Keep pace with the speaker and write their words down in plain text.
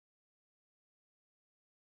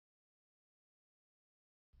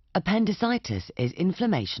Appendicitis is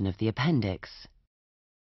inflammation of the appendix.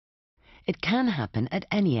 It can happen at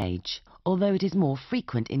any age, although it is more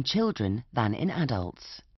frequent in children than in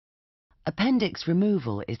adults. Appendix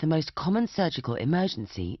removal is the most common surgical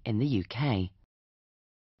emergency in the UK.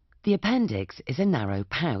 The appendix is a narrow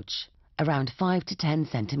pouch, around 5 to 10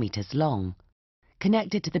 centimetres long,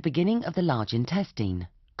 connected to the beginning of the large intestine,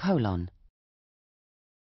 colon,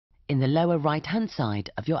 in the lower right-hand side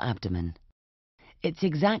of your abdomen. Its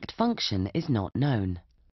exact function is not known.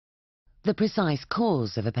 The precise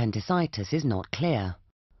cause of appendicitis is not clear,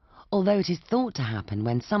 although it is thought to happen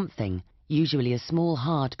when something, usually a small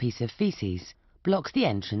hard piece of feces, blocks the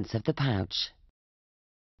entrance of the pouch.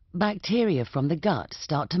 Bacteria from the gut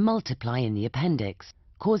start to multiply in the appendix,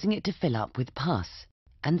 causing it to fill up with pus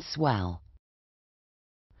and swell.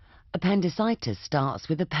 Appendicitis starts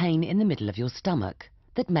with a pain in the middle of your stomach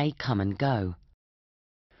that may come and go.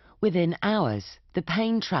 Within hours, the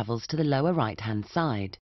pain travels to the lower right-hand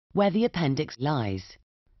side, where the appendix lies,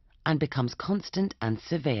 and becomes constant and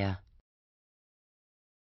severe.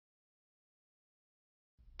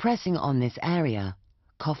 Pressing on this area,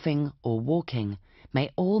 coughing or walking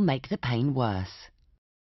may all make the pain worse.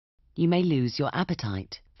 You may lose your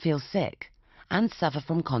appetite, feel sick, and suffer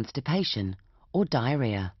from constipation or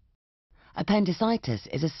diarrhea. Appendicitis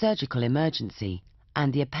is a surgical emergency,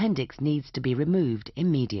 and the appendix needs to be removed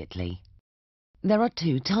immediately. There are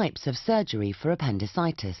two types of surgery for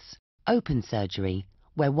appendicitis: open surgery,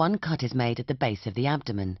 where one cut is made at the base of the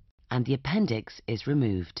abdomen and the appendix is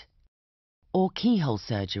removed, or keyhole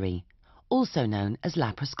surgery, also known as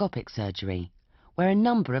laparoscopic surgery, where a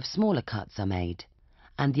number of smaller cuts are made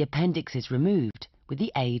and the appendix is removed with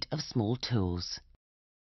the aid of small tools.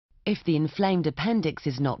 If the inflamed appendix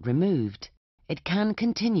is not removed, it can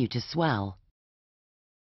continue to swell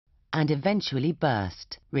and eventually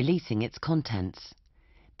burst, releasing its contents.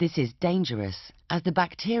 This is dangerous, as the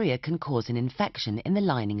bacteria can cause an infection in the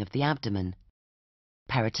lining of the abdomen,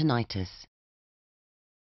 peritonitis,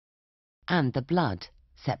 and the blood,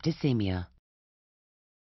 septicemia.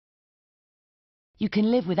 You can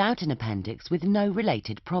live without an appendix with no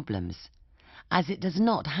related problems, as it does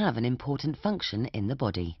not have an important function in the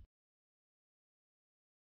body.